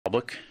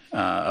public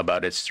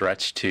about its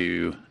threats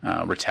to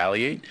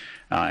retaliate.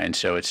 And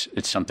so it's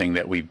something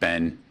that we've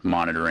been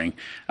monitoring.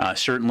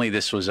 Certainly,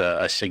 this was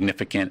a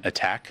significant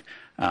attack,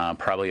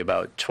 probably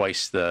about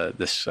twice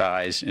the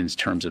size in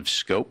terms of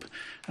scope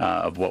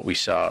of what we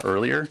saw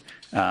earlier.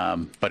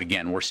 But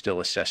again, we're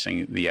still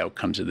assessing the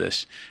outcomes of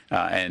this.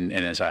 And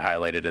as I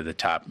highlighted at the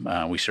top,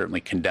 we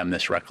certainly condemn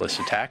this reckless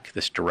attack,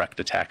 this direct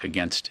attack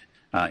against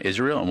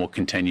Israel, and we'll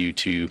continue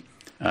to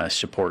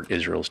support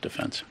Israel's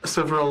defense.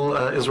 Several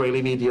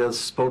Israeli media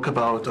spoke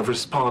about a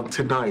response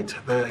tonight,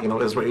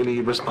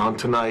 Israeli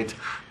response tonight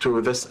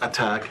to this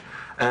attack,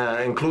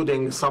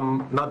 including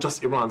some, not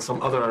just Iran,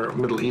 some other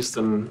Middle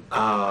Eastern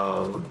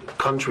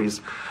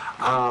countries.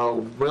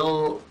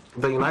 Will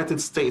the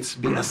United States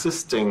be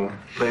assisting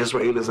the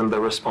Israelis in their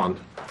response?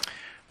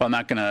 Well, I'm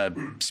not going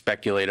to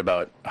speculate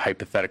about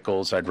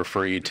hypotheticals. I'd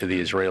refer you to the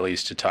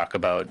Israelis to talk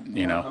about,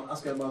 I'm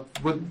asking about,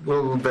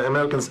 will the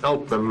Americans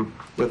help them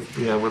with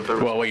their...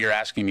 Well, what you're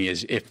asking me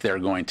is if they're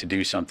going to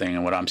do something,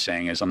 and what I'm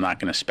saying is I'm not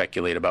going to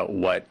speculate about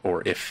what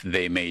or if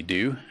they may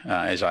do.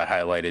 As I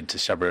highlighted to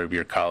several of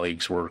your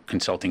colleagues, we're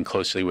consulting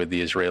closely with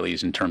the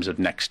Israelis in terms of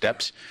next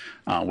steps,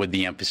 with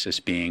the emphasis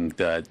being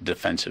the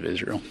defense of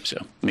Israel. So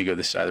let me go to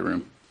this side of the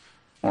room.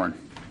 Oren.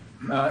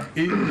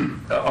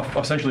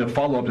 Essentially a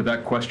follow-up to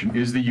that question,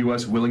 is the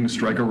U.S. willing to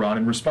strike Iran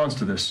in response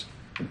to this?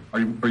 Are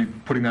you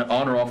putting that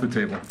on or off the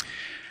table?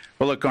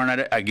 Well, look,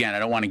 Oren, again, I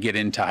don't want to get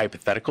into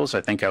hypotheticals.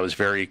 I think I was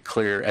very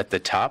clear at the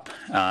top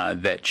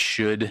that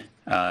should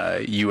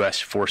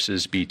U.S.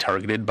 forces be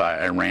targeted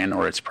by Iran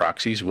or its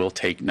proxies, we'll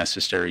take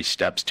necessary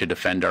steps to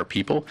defend our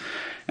people.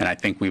 And I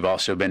think we've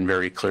also been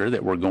very clear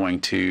that we're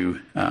going to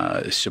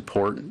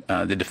support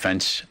the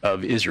defense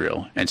of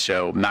Israel. And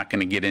so I'm not going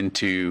to get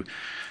into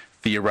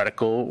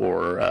theoretical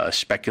or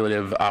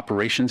speculative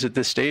operations at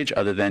this stage,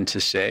 other than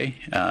to say,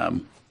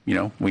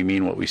 we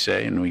mean what we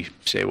say and we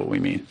say what we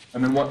mean.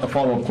 And then a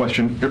follow-up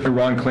question.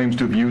 Iran claims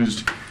to have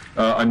used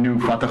a new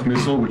Fatah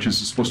missile, which is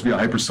supposed to be a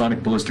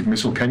hypersonic ballistic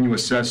missile. Can you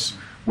assess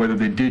whether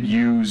they did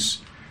use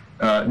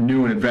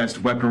new and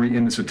advanced weaponry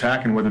in this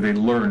attack and whether they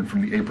learned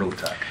from the April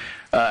attack?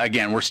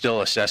 Again, we're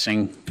still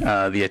assessing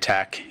the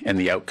attack and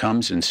the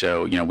outcomes, and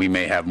so we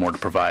may have more to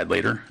provide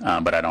later,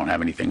 but I don't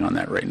have anything on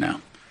that right now.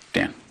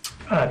 Dan.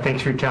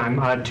 Thanks for your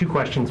time. Two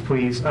questions,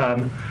 please.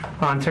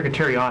 On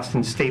Secretary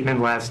Austin's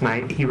statement last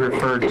night, he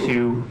referred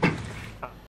to